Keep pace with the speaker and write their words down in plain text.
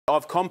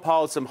I've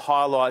compiled some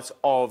highlights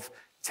of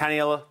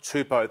Taniela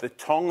Tupou, the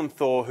Tongan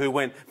Thor who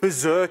went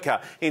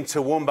berserker in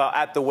Toowoomba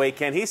at the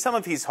weekend. Here's some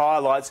of his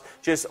highlights,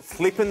 just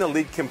flipping the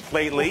lid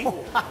completely.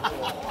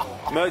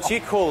 Merch, you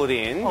call it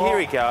in. Here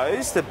he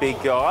goes, the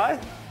big guy.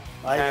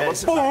 Boom!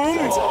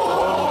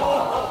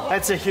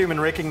 That's a human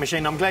wrecking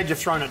machine. I'm glad you've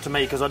thrown it to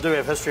me because I do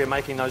have history of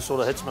making those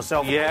sort of hits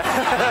myself. Yeah.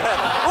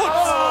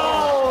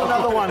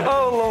 Another one.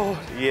 Oh, Lord.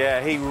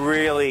 Yeah, he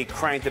really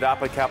cranked it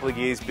up a couple of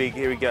years big.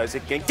 Here he goes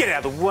again. Get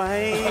out of the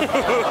way.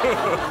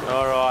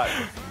 All right.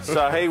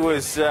 So he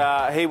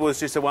was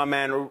just a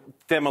one-man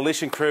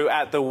demolition crew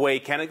at the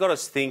weekend. It got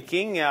us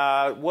thinking,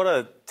 what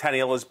are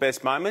Taniela's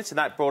best moments? And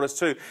that brought us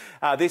to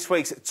this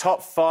week's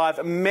Top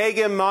 5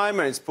 Mega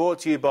Moments, brought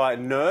to you by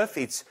Nerf.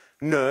 It's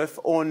Nerf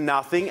or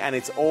nothing, and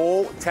it's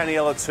all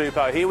Taniela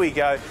Tupou. Here we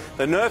go,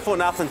 the Nerf or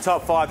nothing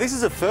top 5. This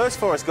is a first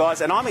for us, guys,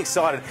 and I'm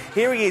excited.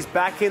 Here he is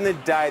back in the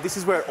day. This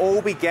is where it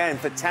all began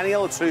for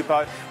Taniela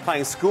Tupou,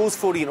 playing schools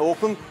footy in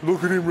Auckland.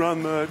 Look at him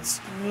run,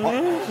 mates.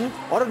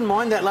 I didn't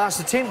mind that last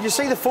attempt. You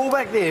see the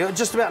fullback there?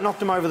 Just about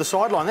knocked him over the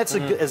sideline. That's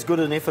as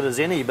good an effort as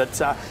any,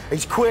 but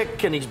he's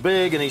quick and he's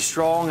big and he's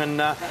strong and...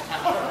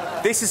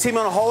 This is him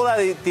on a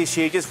holiday this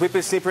year, just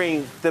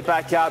whippersnippering the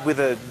backyard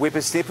with a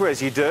whippersnipper,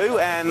 as you do,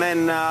 and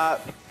then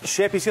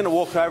Shep, he's going to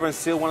walk over and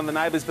steal one of the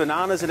neighbours'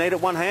 bananas and eat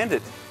it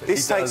one-handed.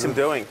 This takes some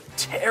doing.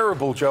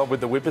 Terrible job with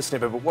the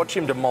whippersnipper, but watch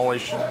him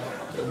demolish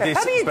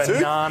this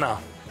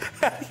banana.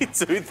 How do you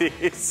do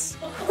this?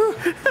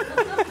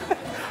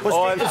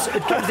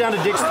 It comes down to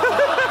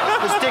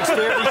it's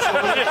dexterity.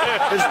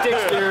 It's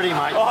dexterity, mate.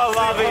 I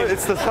love him.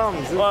 It's the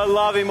thumbs. I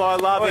love him. I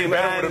love him.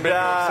 And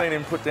I've seen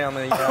him put down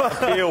the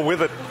heel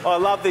with it. I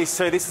love this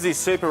too. This is his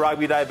Super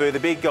Rugby debut. The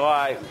big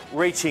guy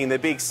reaching the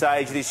big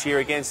stage this year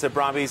against the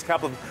Brumbies. A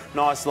couple of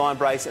nice line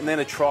breaks and then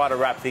a try to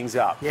wrap things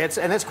up. Yeah,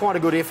 and that's quite a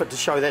good effort to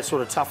show that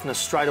sort of toughness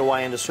straight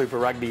away into Super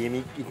Rugby. I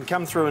mean, you can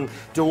come through and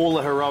do all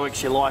the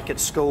heroics you like at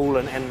school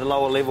and the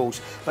lower levels,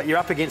 but you're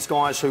up against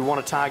guys who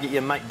want to target you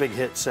and make big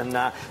hits, and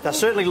they're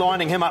certainly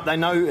lining him up. They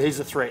know he's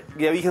a threat.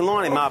 Yeah, you can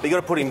line him up. You've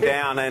got to put him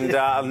down, and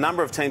a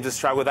number of teams have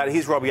struggled with that.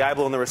 Here's Robbie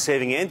Abel on the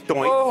receiving end.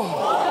 Doink.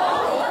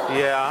 Oh.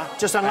 Yeah.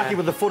 Just unlucky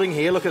with the footing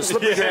here. Look at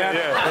slippery ground.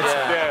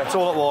 That's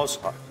all it was.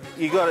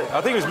 You got it.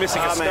 I think he was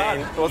missing a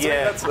start.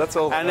 Yeah. That's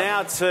all. And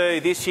now to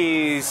this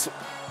year's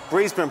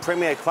Brisbane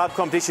Premier Club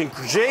competition,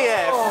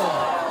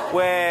 GF,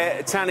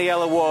 where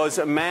Taniela was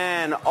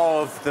man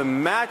of the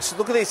match.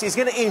 Look at this. He's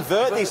going to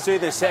invert this to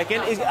the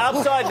second. He's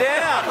upside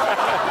down.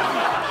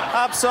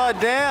 Upside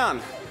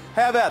down.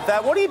 How about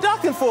that? What are you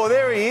ducking for?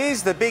 There he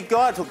is, the big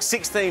guy. It took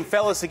 16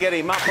 fellas to get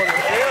him up on the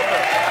field.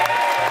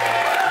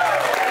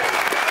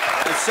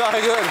 It's so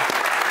good.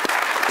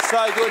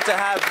 So good to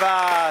have...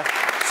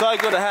 So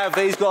good to have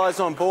these guys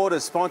on board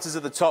as sponsors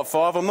of the top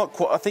 5. I'm not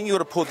quite... I think you got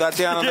to put that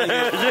down.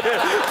 I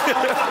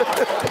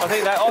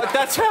think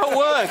that's how it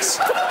works.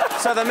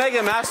 So the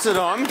Mega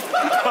Mastodon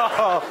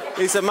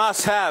is a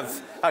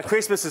must-have.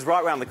 Christmas is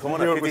right around the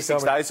corner.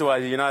 56 days away.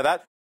 Do you know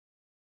that?